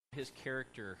His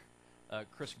character,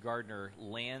 Chris Gardner,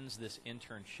 lands this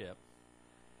internship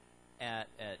at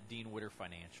Dean Witter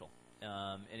Financial.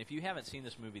 And if you haven't seen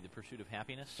this movie, The Pursuit of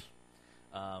Happiness,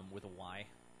 with a Y,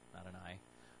 not an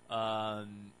I,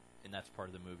 and that's part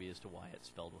of the movie as to why it's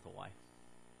spelled with a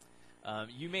Y.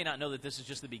 You may not know that this is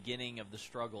just the beginning of the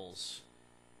struggles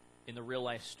in the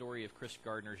real-life story of Chris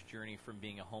Gardner's journey from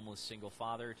being a homeless single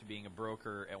father to being a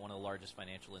broker at one of the largest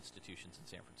financial institutions in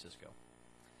San Francisco.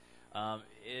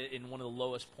 In one of the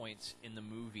lowest points in the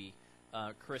movie,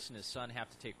 Chris and his son have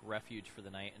to take refuge for the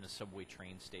night in a subway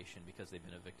train station because they've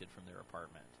been evicted from their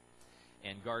apartment.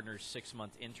 And Gardner's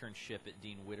 6-month internship at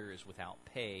Dean Witter is without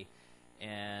pay,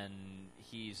 and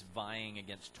he's vying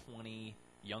against 20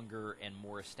 younger and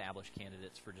more established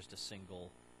candidates for just a single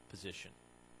position.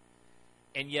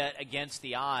 And yet, against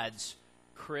the odds,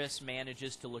 Chris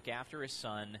manages to look after his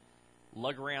son,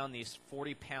 lug around these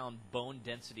 40-pound bone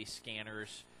density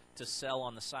scanners to sell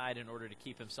on the side in order to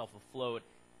keep himself afloat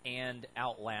and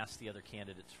outlast the other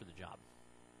candidates for the job.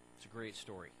 It's a great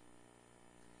story.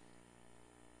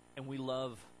 And we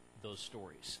love those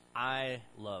stories. I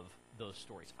love those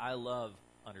stories. I love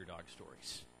underdog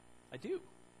stories. I do.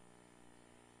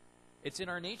 It's in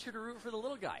our nature to root for the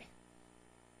little guy.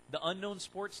 The unknown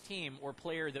sports team or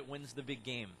player that wins the big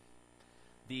game.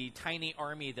 The tiny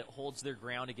army that holds their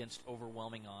ground against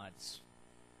overwhelming odds.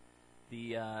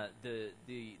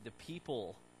 The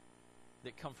people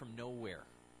that come from nowhere.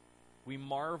 We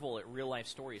marvel at real-life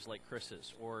stories like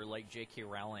Chris's, or like J.K.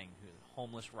 Rowling, who's a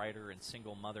homeless writer and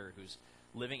single mother who's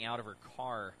living out of her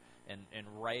car and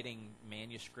writing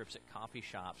manuscripts at coffee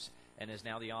shops, and is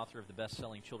now the author of the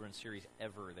best-selling children's series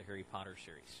ever, the Harry Potter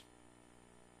series.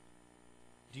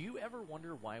 Do you ever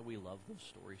wonder why we love those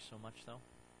stories so much, though?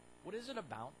 What is it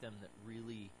about them that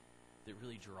really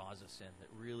draws us in, that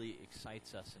really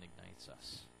excites us and ignites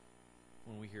us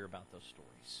when we hear about those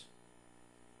stories?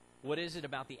 What is it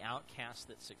about the outcast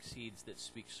that succeeds that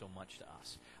speaks so much to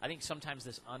us? I think sometimes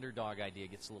this underdog idea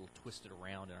gets a little twisted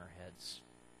around in our heads.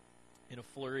 In a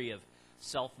flurry of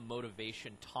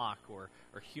self-motivation talk or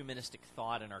humanistic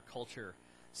thought in our culture,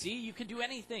 see, you can do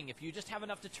anything if you just have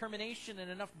enough determination and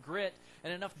enough grit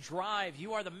and enough drive.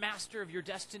 You are the master of your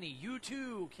destiny. You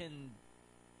too can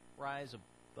rise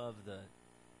above the...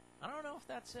 I don't know if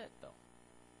that's it, though.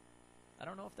 I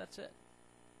don't know if that's it.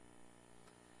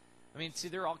 I mean, see,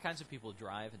 there are all kinds of people with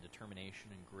drive and determination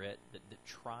and grit that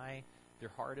try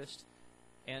their hardest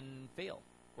and fail.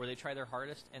 Or they try their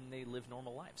hardest and they live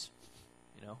normal lives.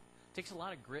 You know? It takes a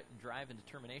lot of grit and drive and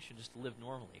determination just to live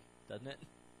normally, doesn't it?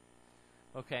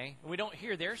 Okay? And we don't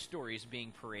hear their stories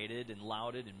being paraded and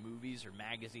lauded in movies or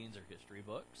magazines or history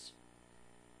books.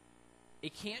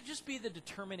 It can't just be the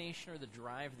determination or the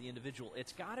drive of the individual.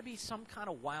 It's got to be some kind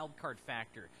of wild card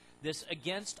factor. This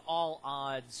against all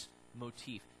odds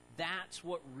motif. That's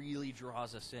what really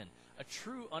draws us in. A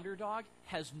true underdog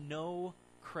has no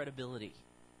credibility.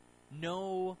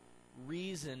 No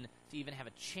reason to even have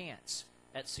a chance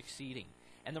at succeeding.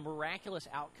 And the miraculous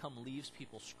outcome leaves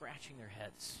people scratching their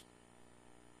heads.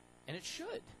 And it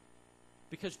should.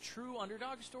 Because true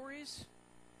underdog stories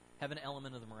have an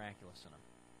element of the miraculous in them.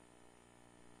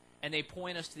 And they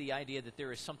point us to the idea that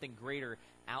there is something greater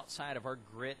outside of our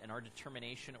grit and our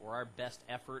determination or our best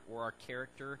effort or our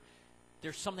character.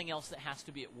 There's something else that has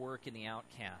to be at work in the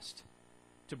outcast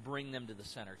to bring them to the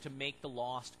center, to make the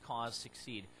lost cause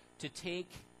succeed, to take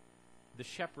the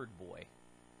shepherd boy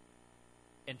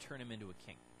and turn him into a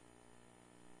king.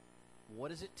 What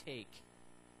does it take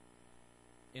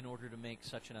in order to make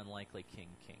such an unlikely king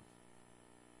king?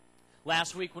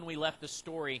 Last week when we left the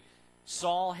story,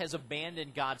 Saul has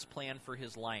abandoned God's plan for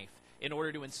his life in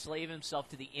order to enslave himself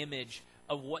to the image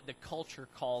of what the culture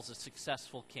calls a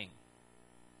successful king.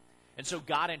 And so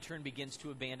God, in turn, begins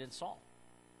to abandon Saul.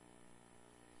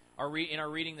 In our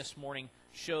reading this morning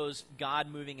shows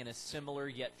God moving in a similar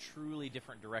yet truly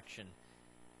different direction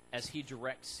as he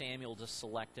directs Samuel to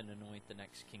select and anoint the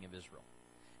next king of Israel.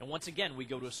 And once again, we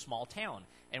go to a small town,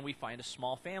 and we find a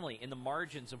small family in the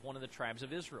margins of one of the tribes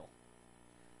of Israel.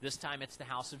 This time it's the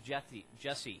house of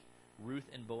Jesse, Ruth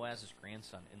and Boaz's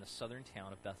grandson, in the southern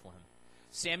town of Bethlehem.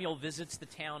 Samuel visits the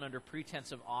town under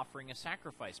pretense of offering a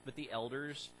sacrifice, but the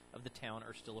elders of the town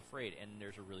are still afraid, and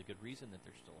there's a really good reason that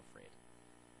they're still afraid.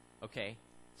 Okay,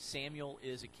 Samuel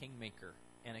is a kingmaker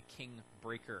and a king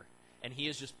breaker, and he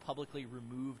has just publicly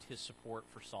removed his support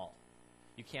for Saul.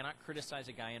 You cannot criticize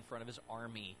a guy in front of his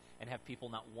army and have people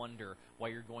not wonder why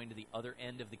you're going to the other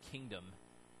end of the kingdom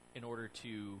in order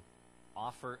to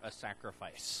offer a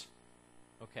sacrifice.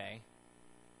 Okay?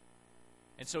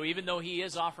 And so even though he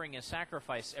is offering a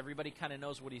sacrifice, everybody kind of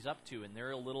knows what he's up to, and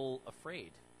they're a little afraid.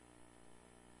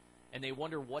 And they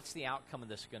wonder, what's the outcome of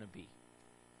this going to be?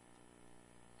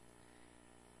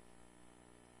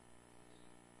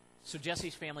 So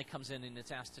Jesse's family comes in, and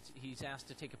he's asked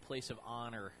to take a place of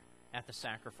honor at the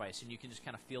sacrifice, and you can just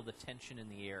kind of feel the tension in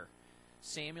the air.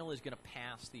 Samuel is going to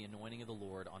pass the anointing of the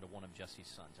Lord onto one of Jesse's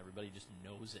sons. Everybody just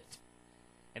knows it.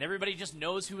 And everybody just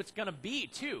knows who it's going to be,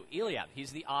 too. Eliab,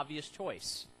 he's the obvious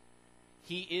choice.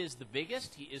 He is the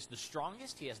biggest. He is the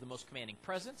strongest. He has the most commanding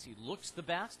presence. He looks the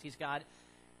best. He's got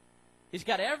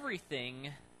everything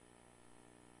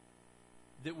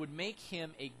that would make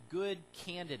him a good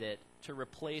candidate to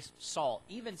replace Saul.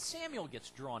 Even Samuel gets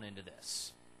drawn into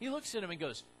this. He looks at him and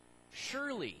goes,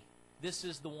 surely this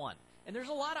is the one. And there's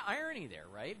a lot of irony there,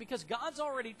 right? Because God's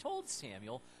already told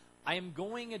Samuel, I am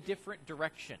going a different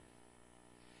direction.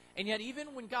 And yet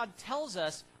even when God tells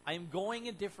us, I am going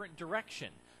a different direction,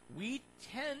 we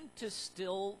tend to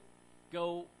still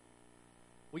go,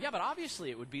 well, yeah, but obviously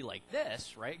it would be like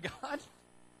this, right? God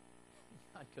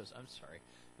goes, I'm sorry.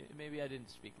 Maybe I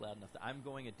didn't speak loud enough. I'm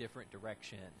going a different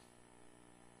direction.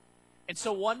 And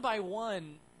so one by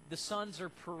one, the sons are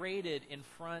paraded in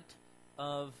front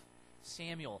of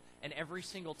Samuel. And every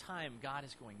single time, God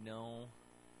is going, no,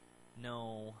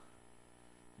 no,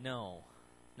 no,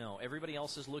 no. Everybody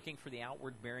else is looking for the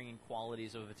outward bearing and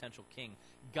qualities of a potential king.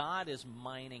 God is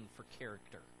mining for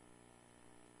character.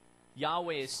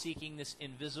 Yahweh is seeking this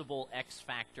invisible X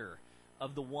factor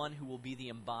of the one who will be the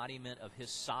embodiment of his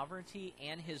sovereignty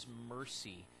and his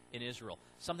mercy in Israel.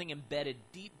 Something embedded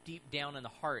deep, deep down in the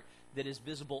heart that is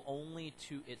visible only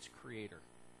to its creator.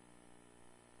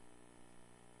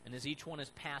 And as each one is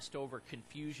passed over,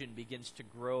 confusion begins to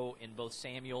grow in both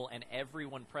Samuel and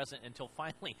everyone present until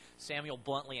finally Samuel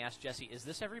bluntly asks Jesse, is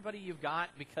this everybody you've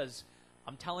got? Because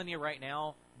I'm telling you right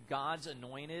now, God's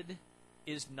anointed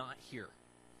is not here.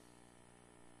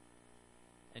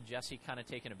 And Jesse kind of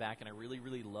taken aback, and I really,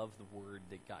 really love the word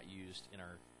that got used in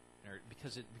our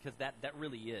because that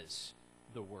really is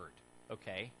the word,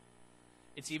 okay?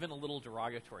 It's even a little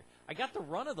derogatory. I got the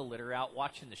run of the litter out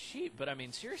watching the sheep, but I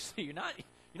mean, seriously, you're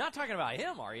not talking about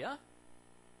him, are you?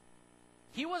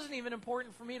 He wasn't even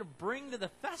important for me to bring to the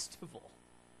festival.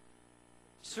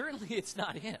 Certainly it's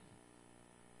not him.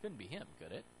 Couldn't be him,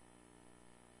 could it?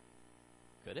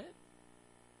 Could it?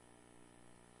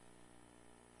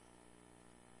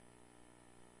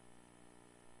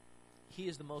 He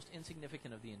is the most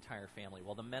insignificant of the entire family.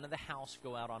 While the men of the house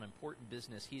go out on important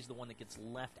business, he's the one that gets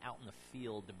left out in the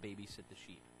field to babysit the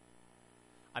sheep.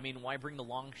 I mean, why bring the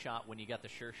long shot when you got the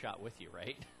sure shot with you,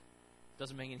 right?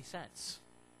 Doesn't make any sense.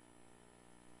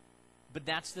 But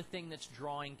that's the thing that's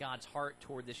drawing God's heart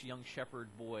toward this young shepherd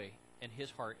boy and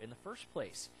his heart in the first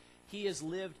place. He has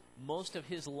lived most of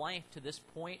his life to this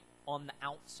point on the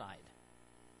outside.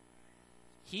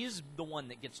 He is the one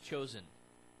that gets chosen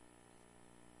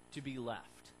to be left.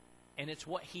 And it's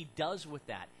what he does with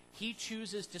that. He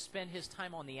chooses to spend his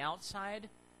time on the outside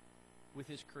with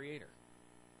his Creator.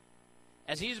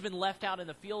 As he's been left out in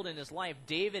the field in his life,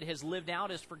 David has lived out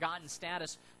his forgotten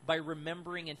status by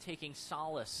remembering and taking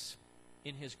solace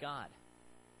in his God.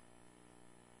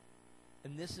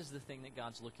 And this is the thing that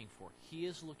God's looking for. He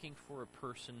is looking for a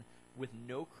person with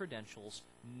no credentials,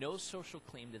 no social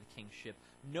claim to the kingship,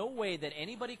 no way that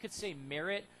anybody could say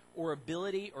merit or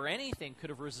ability or anything could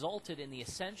have resulted in the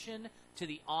ascension to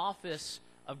the office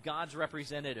of God's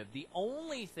representative. The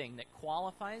only thing that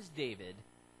qualifies David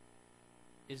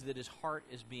is that his heart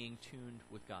is being tuned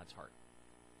with God's heart.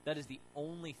 That is the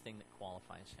only thing that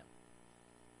qualifies him.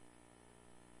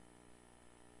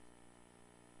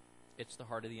 It's the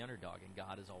heart of the underdog, and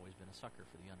God has always been a sucker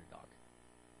for the underdog.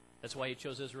 That's why he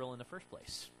chose Israel in the first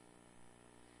place.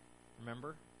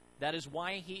 Remember? That is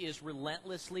why he is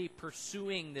relentlessly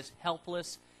pursuing this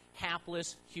helpless,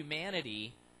 hapless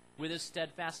humanity with his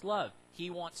steadfast love. He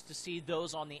wants to see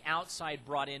those on the outside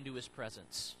brought into his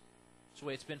presence. That's the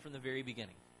way it's been from the very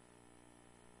beginning.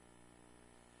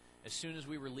 As soon as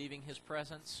we were leaving his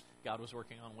presence, God was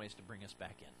working on ways to bring us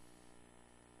back in.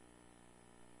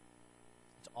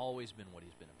 It's always been what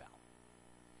he's been about.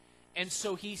 And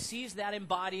so he sees that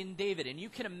embodied in David. And you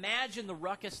can imagine the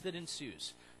ruckus that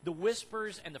ensues. The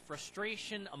whispers and the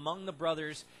frustration among the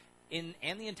brothers and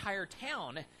the entire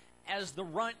town as the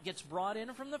runt gets brought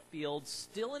in from the field,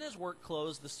 still in his work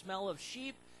clothes, the smell of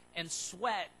sheep and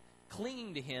sweat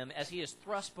clinging to him as he is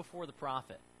thrust before the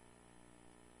prophet.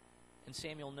 And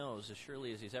Samuel knows, as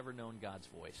surely as he's ever known God's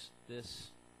voice,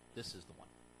 this is the one.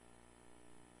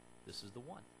 This is the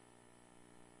one.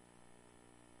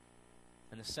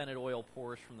 And the scented oil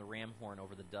pours from the ram horn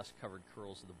over the dust-covered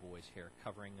curls of the boy's hair,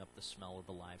 covering up the smell of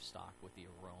the livestock with the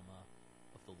aroma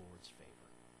of the Lord's favor.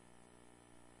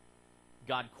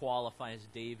 God qualifies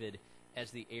David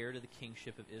as the heir to the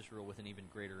kingship of Israel with an even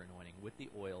greater anointing. With the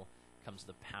oil comes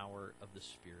the power of the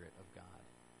Spirit of God.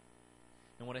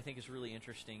 And what I think is really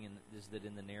interesting is that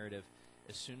in the narrative,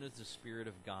 as soon as the Spirit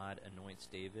of God anoints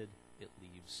David, it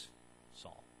leaves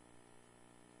Saul.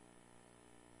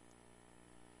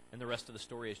 And the rest of the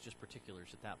story is just particulars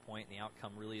at that point, and the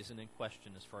outcome really isn't in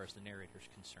question as far as the narrator is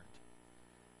concerned.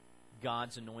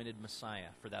 God's anointed Messiah,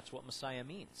 for that's what Messiah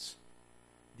means.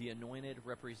 The anointed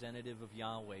representative of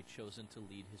Yahweh chosen to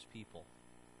lead his people.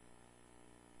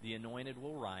 The anointed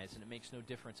will rise, and it makes no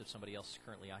difference if somebody else is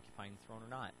currently occupying the throne or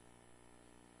not.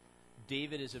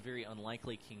 David is a very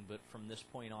unlikely king, but from this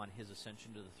point on, his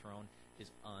ascension to the throne is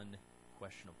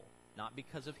unquestionable. Not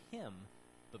because of him,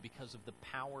 but because of the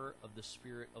power of the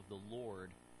Spirit of the Lord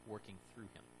working through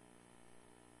him.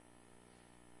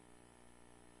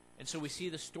 And so we see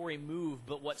the story move,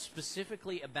 but what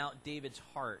specifically about David's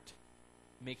heart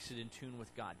makes it in tune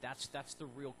with God? That's the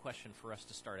real question for us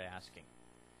to start asking.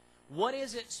 What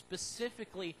is it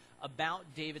specifically about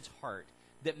David's heart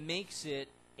that makes it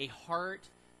a heart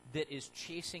that is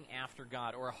chasing after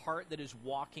God, or a heart that is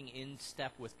walking in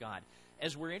step with God?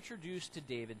 As we're introduced to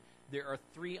David, there are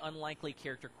three unlikely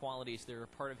character qualities that are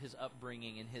part of his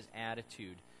upbringing and his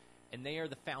attitude, and they are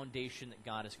the foundation that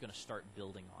God is going to start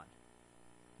building on.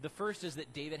 The first is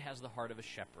that David has the heart of a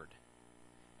shepherd.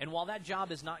 And while that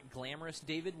job is not glamorous,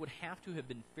 David would have to have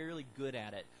been fairly good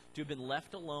at it, to have been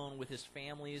left alone with his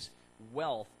family's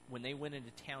wealth when they went into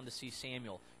town to see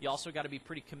Samuel. You also got to be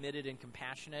pretty committed and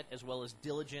compassionate, as well as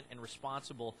diligent and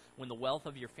responsible when the wealth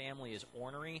of your family is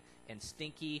ornery and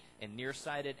stinky and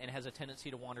nearsighted and has a tendency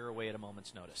to wander away at a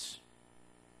moment's notice.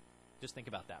 Just think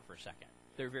about that for a second.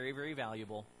 They're very, very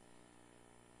valuable.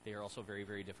 They are also very,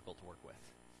 very difficult to work with.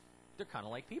 They're kind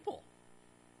of like people.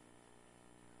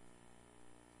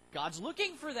 God's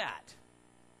looking for that.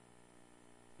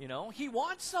 You know, he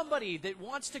wants somebody that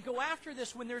wants to go after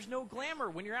this when there's no glamour,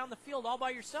 when you're out in the field all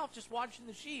by yourself just watching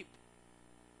the sheep.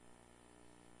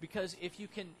 Because if you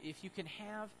can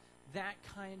have that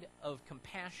kind of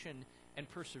compassion and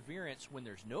perseverance when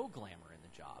there's no glamour in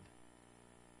the job,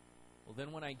 well,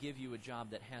 then when I give you a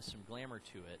job that has some glamour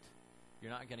to it,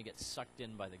 you're not going to get sucked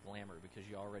in by the glamour because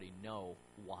you already know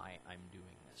why I'm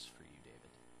doing this for you, David.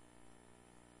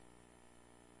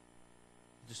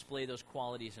 Display those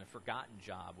qualities in a forgotten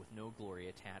job with no glory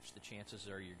attached. The chances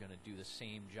are you're going to do the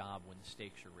same job when the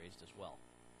stakes are raised as well.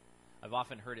 I've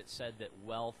often heard it said that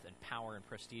wealth and power and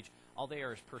prestige, all they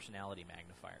are is personality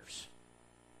magnifiers.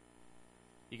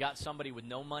 You got somebody with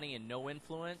no money and no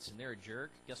influence, and they're a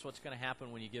jerk. Guess what's going to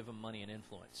happen when you give them money and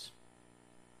influence?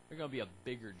 They're going to be a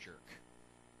bigger jerk.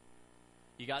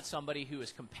 You got somebody who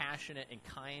is compassionate and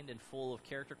kind and full of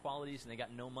character qualities, and they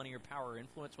got no money or power or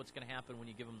influence. What's going to happen when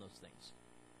you give them those things?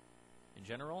 In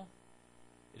general,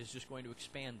 it is just going to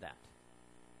expand that.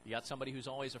 You got somebody who's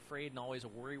always afraid and always a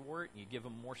worrywart, and you give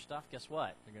them more stuff, guess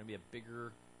what? They're going to be a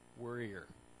bigger worrier.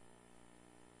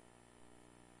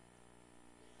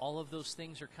 All of those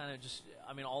things are kind of just,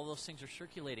 all of those things are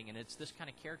circulating, and it's this kind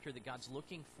of character that God's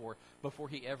looking for before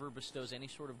he ever bestows any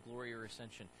sort of glory or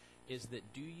ascension, is that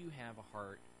do you have a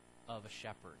heart of a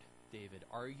shepherd, David?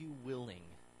 Are you willing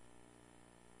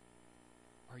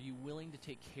to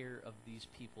take care of these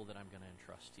people that I'm going to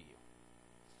entrust to you?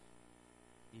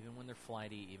 Even when they're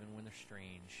flighty, even when they're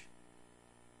strange,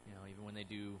 even when they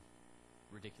do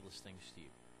ridiculous things to you.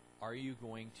 Are you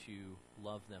going to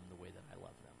love them the way that I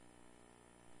love them?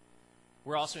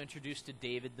 We're also introduced to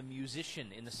David the musician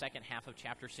in the second half of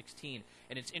chapter 16.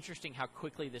 And it's interesting how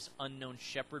quickly this unknown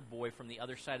shepherd boy from the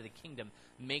other side of the kingdom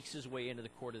makes his way into the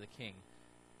court of the king.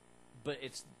 But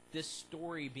it's this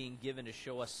story being given to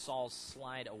show us Saul's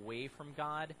slide away from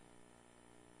God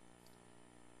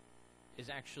is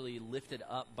actually lifted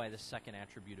up by the second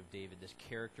attribute of David, this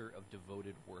character of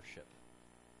devoted worship.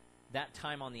 That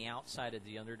time on the outside of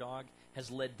the underdog has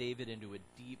led David into a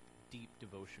deep, deep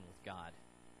devotion with God,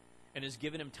 and has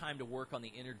given him time to work on the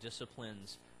inner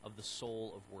disciplines of the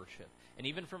soul of worship. And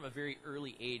even from a very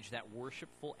early age, that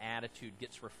worshipful attitude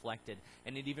gets reflected,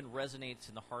 and it even resonates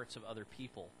in the hearts of other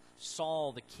people.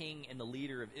 Saul, the king and the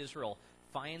leader of Israel,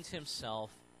 finds himself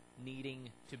needing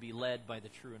to be led by the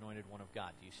true anointed one of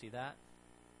God. Do you see that?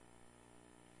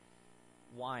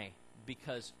 Why?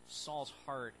 Because Saul's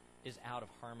heart is out of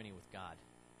harmony with God.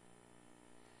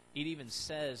 It even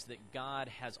says that God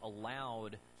has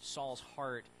allowed Saul's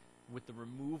heart, with the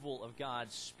removal of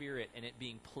God's Spirit and it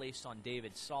being placed on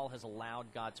David, Saul has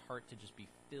allowed God's heart to just be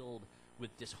filled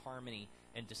with disharmony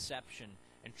and deception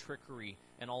and trickery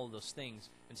and all of those things,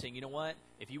 and saying, you know what,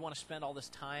 if you want to spend all this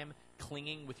time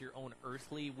clinging with your own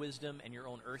earthly wisdom and your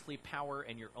own earthly power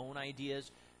and your own ideas,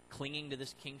 clinging to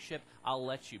this kingship, I'll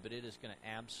let you, but it is going to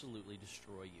absolutely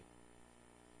destroy you.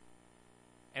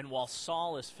 And while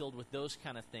Saul is filled with those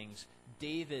kind of things,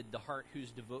 David, the heart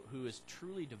who is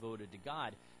truly devoted to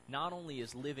God, not only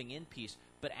is living in peace,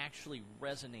 but actually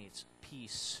resonates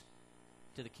peace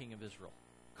to the king of Israel,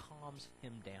 calms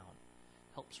him down,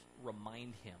 helps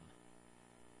remind him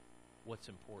what's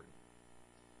important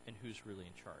and who's really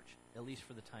in charge, at least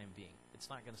for the time being. It's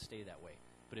not going to stay that way,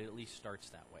 but it at least starts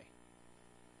that way.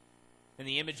 And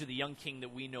the image of the young king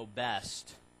that we know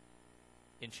best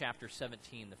in chapter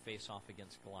 17, the face-off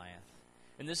against Goliath.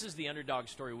 And this is the underdog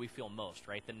story we feel most,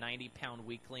 right? The 90-pound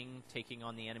weakling taking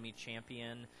on the enemy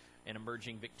champion and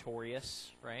emerging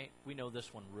victorious, right? We know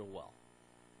this one real well.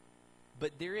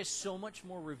 But there is so much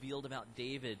more revealed about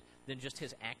David than just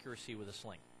his accuracy with a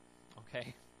sling,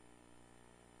 okay?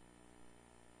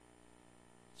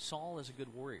 Saul is a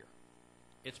good warrior.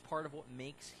 It's part of what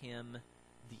makes him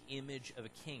the image of a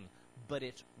king. But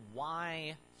it's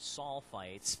why Saul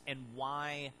fights and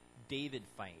why David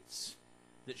fights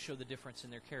that show the difference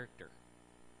in their character.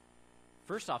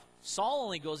 First off, Saul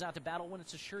only goes out to battle when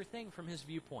it's a sure thing from his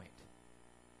viewpoint.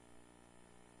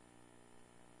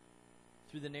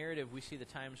 Through the narrative, we see the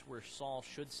times where Saul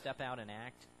should step out and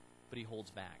act, but he holds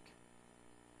back.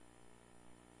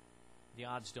 The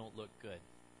odds don't look good.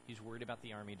 He's worried about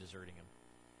the army deserting him.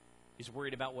 He's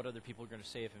worried about what other people are going to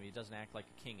say of him. He doesn't act like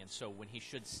a king. And so when he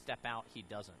should step out, he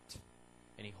doesn't.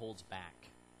 And he holds back.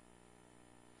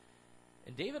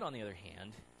 And David, on the other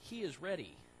hand, he is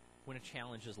ready when a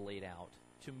challenge is laid out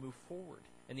to move forward.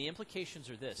 And the implications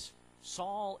are this.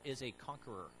 Saul is a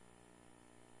conqueror.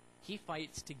 He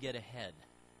fights to get ahead.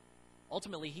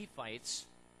 Ultimately, he fights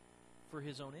for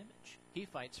his own image. He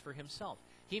fights for himself.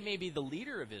 He may be the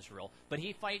leader of Israel, but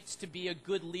he fights to be a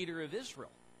good leader of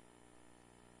Israel.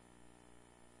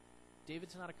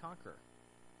 David's not a conqueror.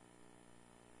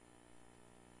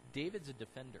 David's a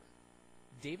defender.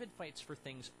 David fights for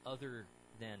things other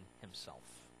than himself.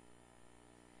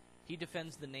 He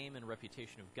defends the name and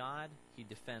reputation of God. He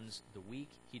defends the weak.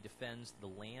 He defends the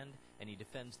land. And he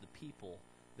defends the people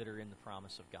that are in the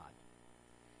promise of God.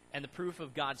 And the proof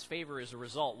of God's favor is a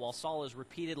result. While Saul is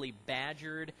repeatedly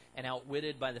badgered and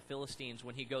outwitted by the Philistines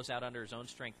when he goes out under his own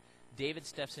strength, David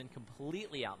steps in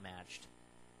completely outmatched,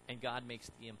 and God makes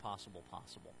the impossible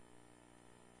possible.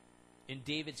 In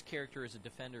David's character as a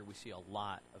defender, we see a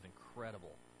lot of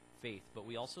incredible faith, but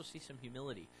we also see some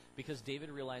humility, because David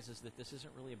realizes that this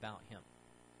isn't really about him.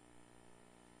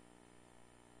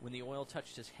 When the oil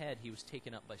touched his head, he was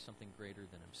taken up by something greater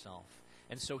than himself.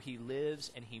 And so he lives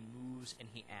and he moves and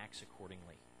he acts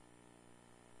accordingly.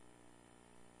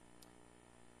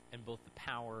 And both the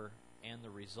power and the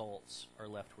results are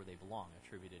left where they belong,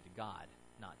 attributed to God,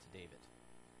 not to David.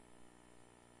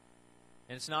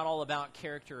 And it's not all about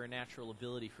character or natural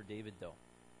ability for David, though.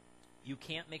 You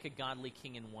can't make a godly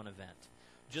king in one event.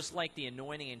 Just like the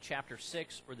anointing in chapter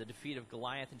 6 or the defeat of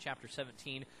Goliath in chapter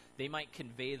 17, they might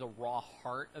convey the raw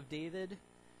heart of David.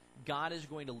 God is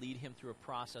going to lead him through a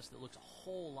process that looks a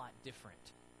whole lot different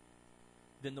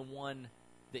than the one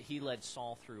that he led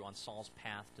Saul through on Saul's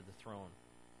path to the throne.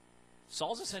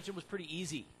 Saul's ascension was pretty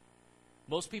easy.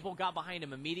 Most people got behind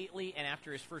him immediately, and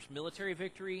after his first military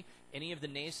victory, any of the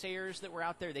naysayers that were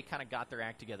out there, they kind of got their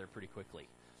act together pretty quickly.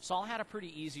 Saul had a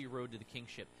pretty easy road to the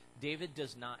kingship. David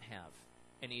does not have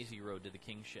an easy road to the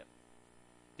kingship.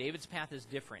 David's path is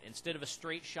different. Instead of a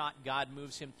straight shot, God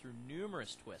moves him through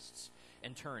numerous twists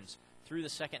and turns through the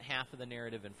second half of the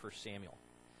narrative in 1 Samuel.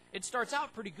 It starts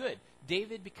out pretty good.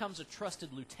 David becomes a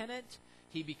trusted lieutenant.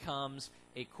 He becomes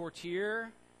a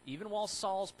courtier, even while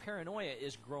Saul's paranoia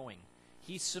is growing.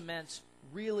 He cements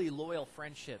really loyal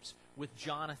friendships with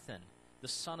Jonathan, the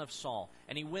son of Saul,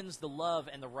 and he wins the love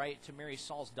and the right to marry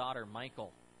Saul's daughter,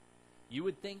 Michal. You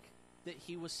would think that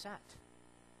he was set.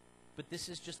 But this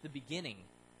is just the beginning,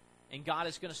 and God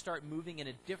is going to start moving in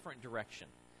a different direction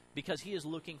because he is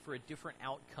looking for a different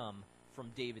outcome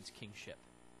from David's kingship.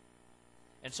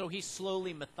 And so he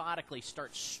slowly, methodically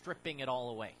starts stripping it all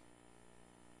away.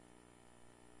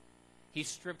 He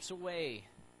strips away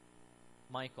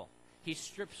Michal. He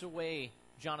strips away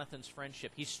Jonathan's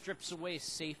friendship. He strips away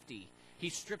safety. He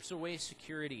strips away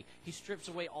security. He strips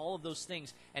away all of those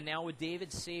things. And now with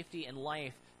David's safety and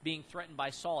life being threatened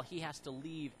by Saul, he has to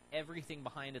leave everything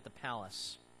behind at the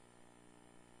palace.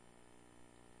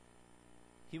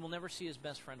 He will never see his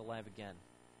best friend alive again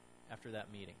after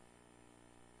that meeting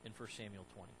in 1 Samuel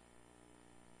 20.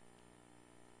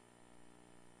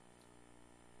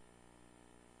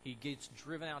 He gets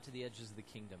driven out to the edges of the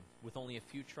kingdom with only a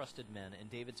few trusted men, and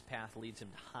David's path leads him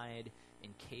to hide in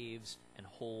caves and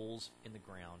holes in the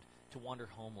ground, to wander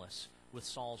homeless, with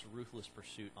Saul's ruthless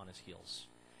pursuit on his heels.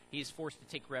 He is forced to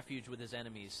take refuge with his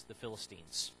enemies, the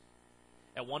Philistines,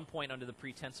 at one point under the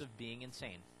pretense of being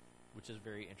insane, which is a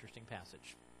very interesting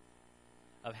passage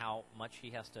of how much he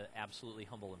has to absolutely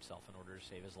humble himself in order to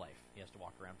save his life. He has to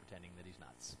walk around pretending that he's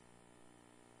nuts,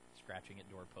 scratching at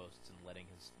doorposts and letting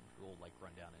his drool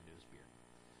run down into his beard,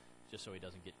 just so he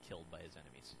doesn't get killed by his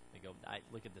enemies. They go,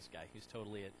 look at this guy. He's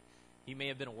totally he may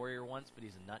have been a warrior once, but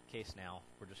he's a nutcase now.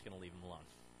 We're just going to leave him alone.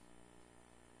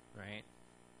 Right?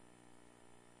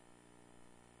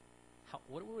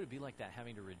 What would it be like that,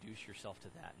 having to reduce yourself to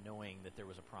that, knowing that there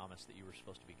was a promise that you were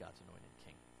supposed to be God's anointed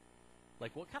king?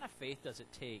 What kind of faith does it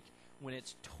take when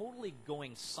it's totally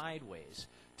going sideways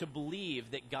to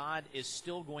believe that God is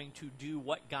still going to do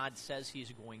what God says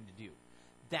he's going to do?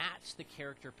 That's the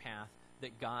character path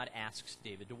that God asks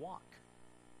David to walk.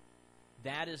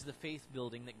 That is the faith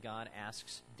building that God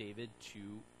asks David to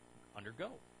undergo.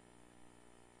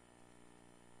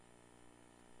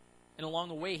 And along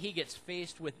the way, he gets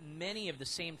faced with many of the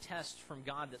same tests from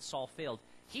God that Saul failed.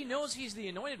 He knows he's the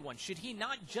anointed one. Should he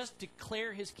not just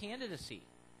declare his candidacy?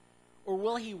 Or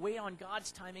will he wait on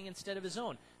God's timing instead of his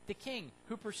own? The king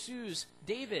who pursues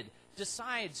David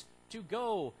decides to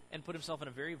go and put himself in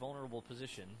a very vulnerable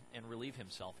position and relieve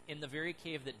himself in the very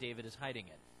cave that David is hiding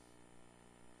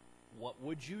in. What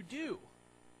would you do?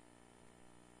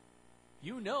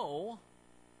 You know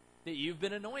that you've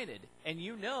been anointed, and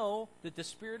you know that the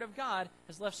Spirit of God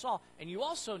has left Saul, and you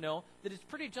also know that it's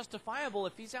pretty justifiable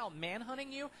if he's out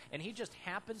manhunting you and he just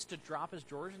happens to drop his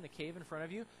drawers in the cave in front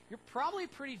of you. You're probably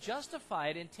pretty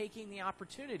justified in taking the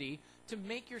opportunity to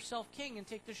make yourself king and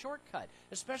take the shortcut,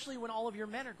 especially when all of your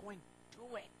men are going,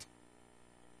 do it.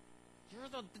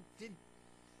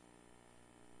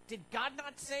 Did God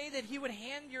not say that he would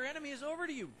hand your enemies over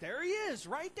to you? There he is,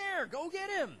 right there. Go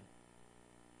get him.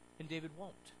 And David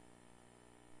won't.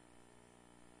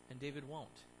 And David won't.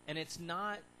 And it's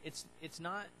not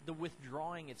the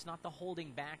withdrawing, it's not the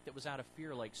holding back that was out of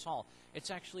fear like Saul. It's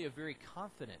actually a very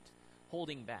confident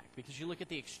holding back. Because you look at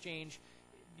the exchange,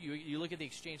 you look at the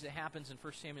exchange that happens in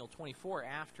 1 Samuel 24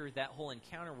 after that whole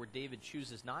encounter where David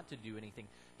chooses not to do anything.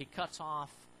 He cuts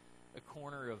off a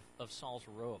corner of Saul's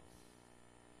robe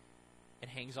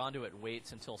and hangs onto it and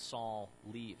waits until Saul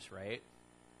leaves, right?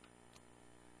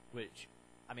 Which,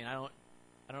 I don't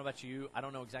know about you. I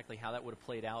don't know exactly how that would have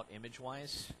played out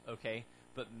image-wise, okay?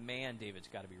 But man, David's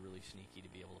got to be really sneaky to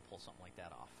be able to pull something like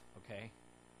that off, okay?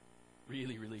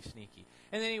 Really, really sneaky.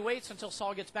 And then he waits until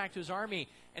Saul gets back to his army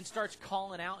and starts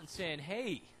calling out and saying,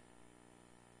 hey,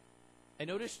 I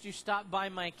noticed you stopped by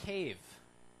my cave.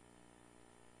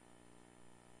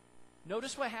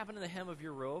 Notice what happened to the hem of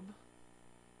your robe?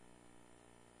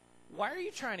 Why are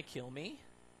you trying to kill me?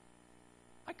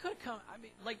 I could have come,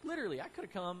 literally, I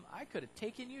could have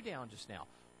taken you down just now.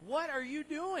 What are you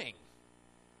doing?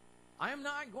 I am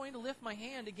not going to lift my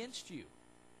hand against you.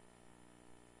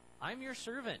 I'm your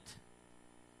servant.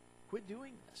 Quit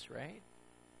doing this, right?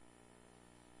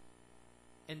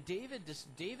 And David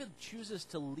chooses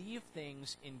to leave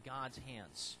things in God's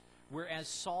hands, whereas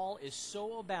Saul is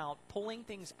so about pulling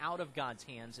things out of God's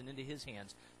hands and into his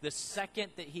hands the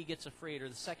second that he gets afraid or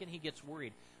the second he gets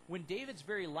worried. When David's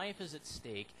very life is at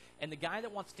stake and the guy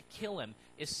that wants to kill him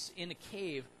is in a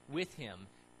cave with him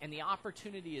and the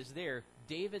opportunity is there,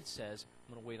 David says,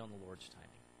 I'm going to wait on the Lord's timing.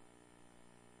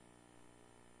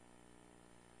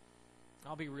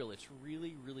 I'll be real, it's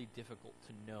really, really difficult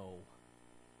to know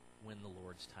when the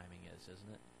Lord's timing is,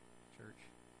 isn't it, church?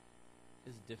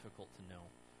 It's difficult to know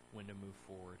when to move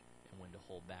forward and when to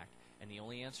hold back. And the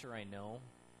only answer I know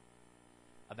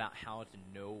about how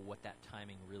to know what that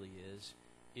timing really is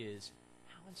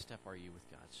how in step are you with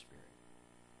God's Spirit?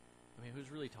 I mean, who's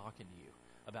really talking to you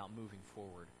about moving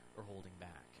forward or holding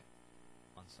back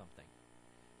on something?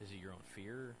 Is it your own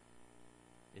fear?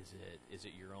 Is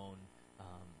it your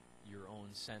own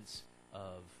sense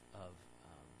of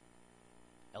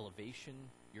elevation,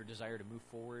 your desire to move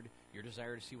forward, your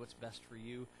desire to see what's best for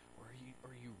you? Or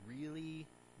are you really,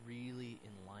 really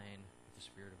in line with the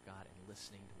Spirit of God and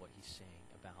listening to what He's saying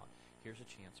about, here's a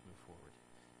chance, move forward.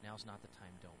 Now's not the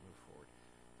time, don't move forward.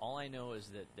 All I know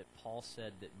is that Paul said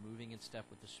that moving in step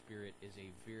with the Spirit is a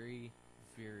very,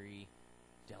 very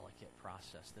delicate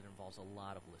process that involves a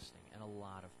lot of listening and a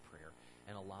lot of prayer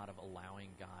and a lot of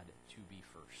allowing God to be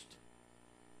first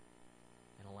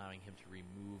and allowing Him to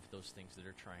remove those things that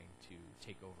are trying to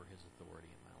take over His authority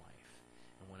in my life.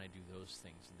 And when I do those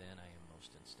things, then I am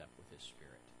most in step with His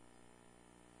Spirit.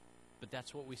 But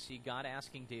that's what we see God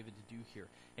asking David to do here.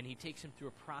 And He takes him through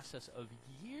a process of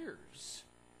years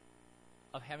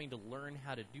of having to learn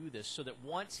how to do this so that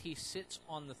once he sits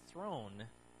on the throne,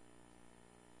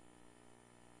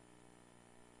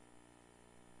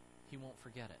 He won't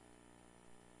forget it.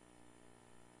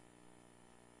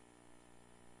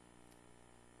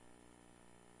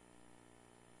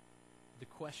 The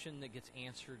question that gets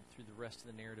answered through the rest of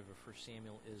the narrative of 1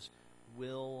 Samuel is,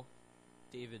 will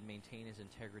David maintain his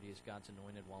integrity as God's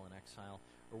anointed while in exile,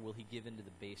 or will he give in to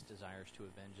the base desires to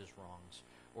avenge his wrongs,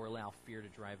 or allow fear to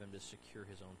drive him to secure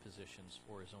his own positions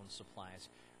or his own supplies,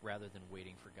 rather than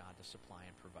waiting for God to supply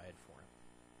and provide for him?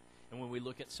 And when we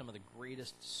look at some of the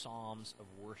greatest psalms of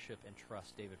worship and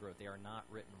trust David wrote, they are not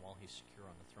written while he's secure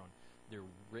on the throne.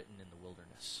 They're written in the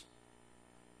wilderness.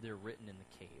 They're written in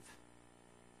the cave.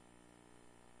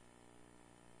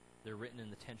 They're written in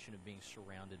the tension of being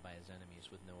surrounded by his enemies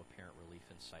with no apparent relief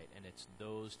in sight. And it's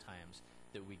those times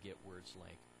that we get words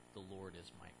like, the Lord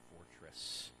is my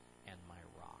fortress and my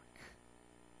rock.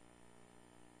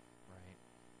 Right?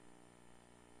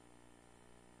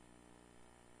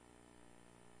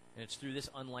 And it's through this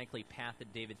unlikely path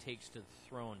that David takes to the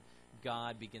throne,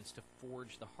 God begins to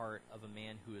forge the heart of a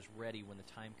man who is ready when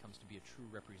the time comes to be a true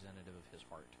representative of his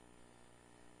heart.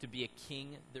 To be a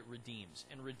king that redeems.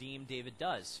 And redeem David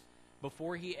does.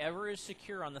 Before he ever is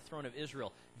secure on the throne of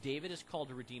Israel, David is called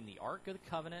to redeem the Ark of the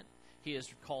Covenant. He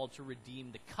is called to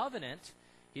redeem the covenant.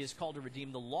 He is called to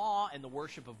redeem the law and the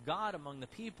worship of God among the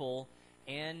people,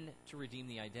 and to redeem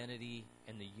the identity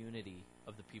and the unity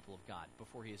of the people of God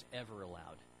before he is ever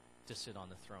allowed to sit on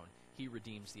the throne. He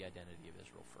redeems the identity of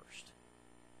Israel first.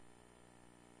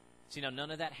 See, now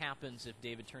none of that happens if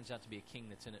David turns out to be a king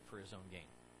that's in it for his own gain.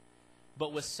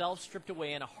 But with self stripped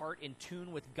away and a heart in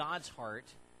tune with God's heart,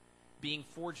 being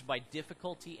forged by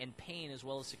difficulty and pain as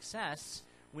well as success,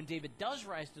 when David does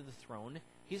rise to the throne,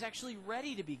 he's actually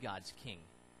ready to be God's king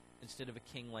instead of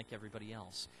a king like everybody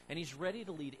else. And he's ready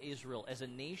to lead Israel as a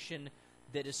nation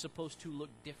that is supposed to look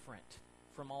different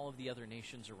from all of the other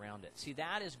nations around it. See,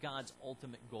 that is God's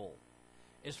ultimate goal,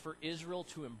 is for Israel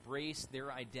to embrace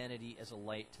their identity as a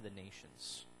light to the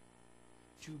nations,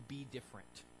 to be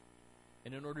different.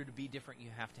 And in order to be different, you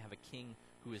have to have a king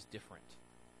who is different.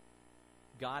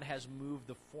 God has moved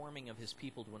the forming of his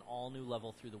people to an all-new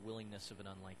level through the willingness of an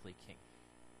unlikely king.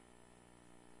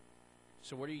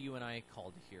 So what are you and I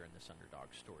called to hear in this underdog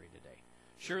story today?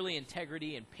 Surely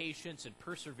integrity and patience and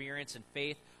perseverance and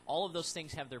faith, all of those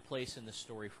things have their place in this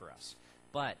story for us.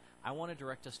 But I want to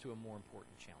direct us to a more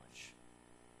important challenge.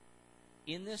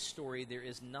 In this story, there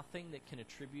is nothing that can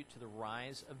attribute to the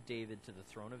rise of David to the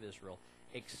throne of Israel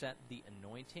except the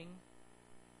anointing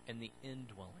and the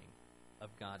indwelling of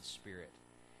God's Spirit.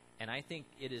 And I think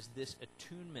it is this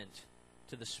attunement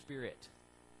to the Spirit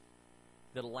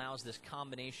that allows this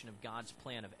combination of God's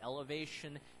plan of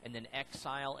elevation and then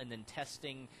exile and then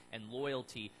testing and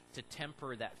loyalty to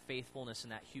temper that faithfulness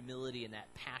and that humility and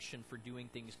that passion for doing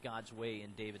things God's way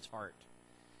in David's heart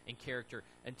and character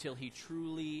until he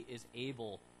truly is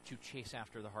able to chase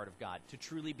after the heart of God, to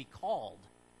truly be called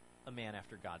a man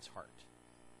after God's heart.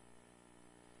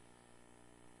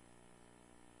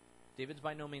 David's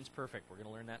by no means perfect. We're going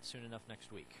to learn that soon enough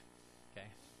next week. Okay?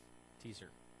 Teaser.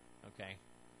 Okay?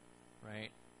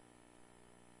 Right?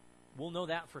 We'll know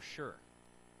that for sure.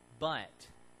 But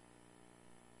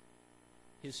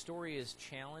his story is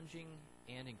challenging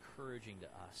and encouraging to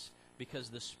us because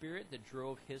the Spirit that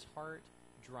drove his heart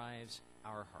drives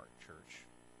our heart, church.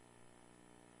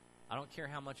 I don't care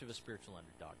how much of a spiritual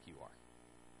underdog you are.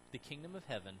 The kingdom of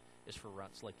heaven is for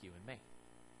runts like you and me.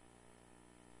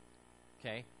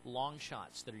 Okay? Long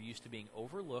shots that are used to being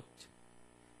overlooked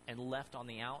and left on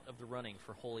the out of the running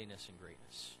for holiness and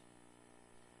greatness.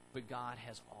 But God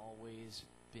has always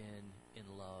been in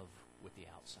love with the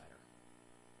outsider.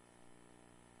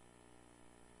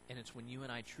 And it's when you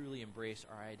and I truly embrace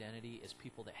our identity as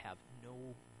people that have no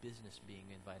business being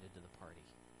invited to the party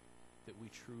that we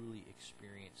truly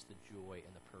experience the joy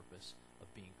and the purpose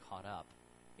of being caught up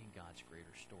in God's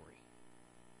greater story.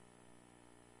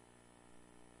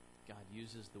 God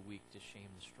uses the weak to shame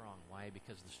the strong. Why?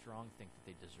 Because the strong think that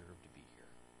they deserve to be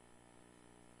here.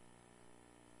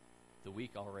 The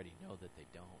weak already know that they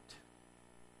don't.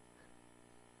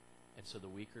 And so the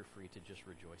weak are free to just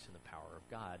rejoice in the power of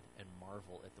God and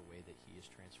marvel at the way that he is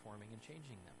transforming and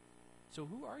changing them. So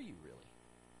who are you really?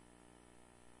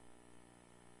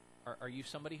 Are you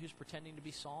somebody who's pretending to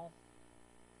be Saul?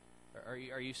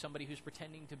 Are you somebody who's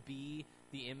pretending to be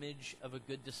the image of a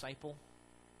good disciple?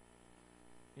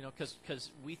 You know,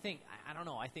 because we think, I don't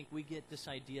know, I think we get this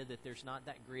idea that there's not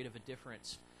that great of a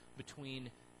difference between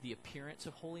the appearance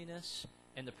of holiness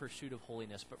and the pursuit of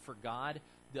holiness. But for God,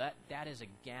 that is a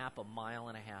gap 1.5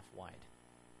 miles wide,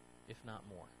 if not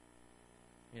more.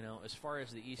 You know, as far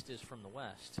as the east is from the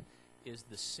west, is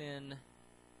the sin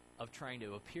of trying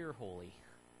to appear holy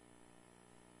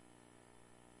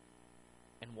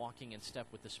and walking in step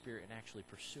with the Spirit and actually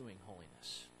pursuing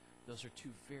holiness. Those are two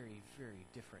very, very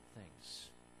different things.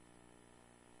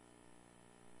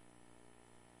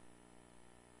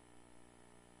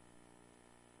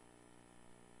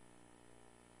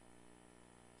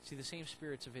 See, the same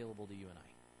Spirit's available to you and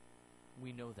I.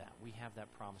 We know that. We have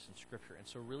that promise in Scripture. And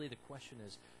so really the question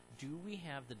is, do we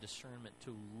have the discernment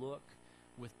to look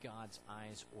with God's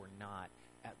eyes or not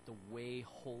at the way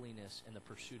holiness and the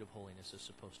pursuit of holiness is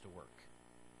supposed to work?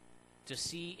 To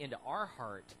see into our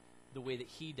heart the way that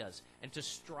He does, and to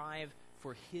strive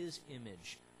for His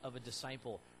image of a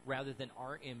disciple rather than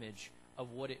our image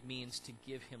of what it means to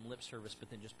give Him lip service but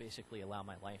then just basically allow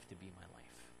my life to be my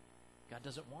life. God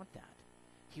doesn't want that.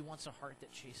 He wants a heart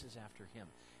that chases after Him.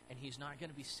 And He's not going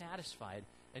to be satisfied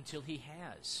until He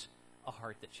has a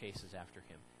heart that chases after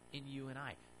Him in you and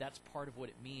I. That's part of what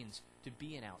it means to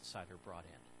be an outsider brought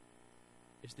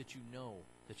in, is that you know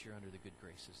that you're under the good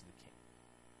graces of the King.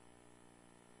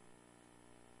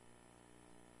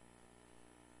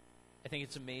 I think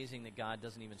it's amazing that God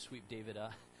doesn't even sweep David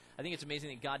up. I think it's amazing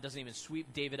that God doesn't even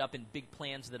sweep David up in big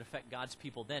plans that affect God's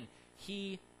people. Then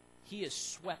He is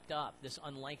swept up. This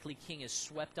unlikely king is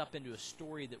swept up into a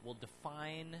story that will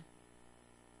define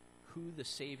who the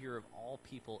Savior of all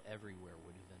people everywhere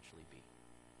would eventually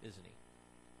be, isn't He?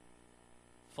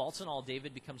 Faults and all,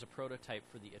 David becomes a prototype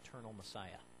for the eternal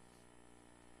Messiah.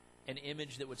 An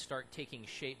image that would start taking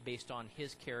shape based on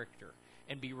His character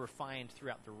and be refined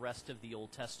throughout the rest of the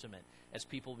Old Testament as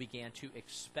people began to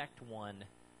expect one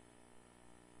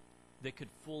that could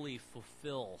fully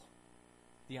fulfill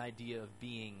the idea of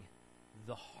being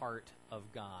the heart of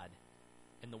God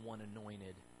and the one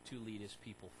anointed to lead His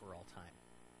people for all time.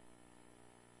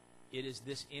 It is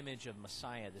this image of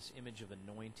Messiah, this image of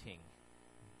anointing,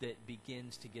 that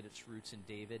begins to get its roots in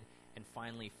David and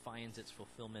finally finds its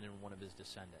fulfillment in one of his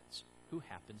descendants, who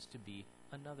happens to be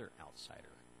another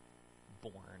outsider,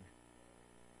 born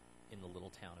in the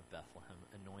little town of Bethlehem,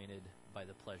 anointed by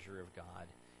the pleasure of God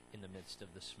in the midst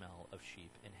of the smell of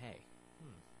sheep and hay.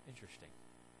 Interesting.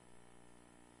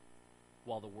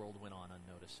 While the world went on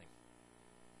unnoticing.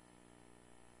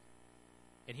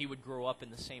 And he would grow up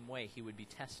in the same way. He would be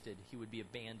tested. He would be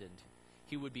abandoned.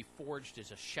 He would be forged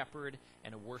as a shepherd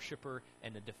and a worshiper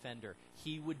and a defender.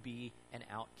 He would be an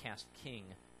outcast king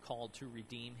called to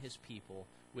redeem his people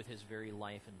with his very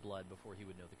life and blood before he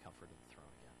would know the comfort of the throne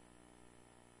again.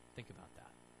 Think about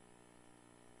that.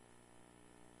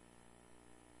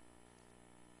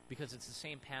 Because it's the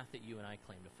same path that you and I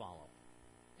claim to follow.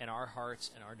 And our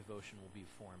hearts and our devotion will be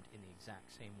formed in the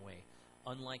exact same way.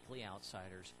 Unlikely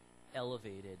outsiders,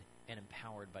 elevated and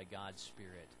empowered by God's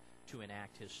Spirit to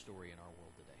enact His story in our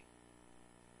world today.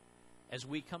 As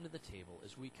we come to the table,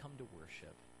 as we come to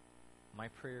worship, my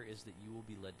prayer is that you will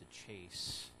be led to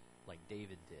chase, like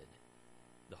David did,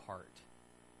 the heart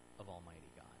of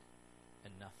Almighty God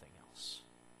and nothing else.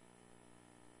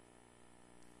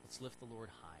 Let's lift the Lord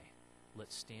high.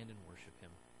 Let's stand and worship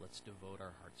Him. Let's devote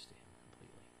our hearts to Him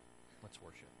completely. Let's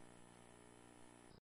worship.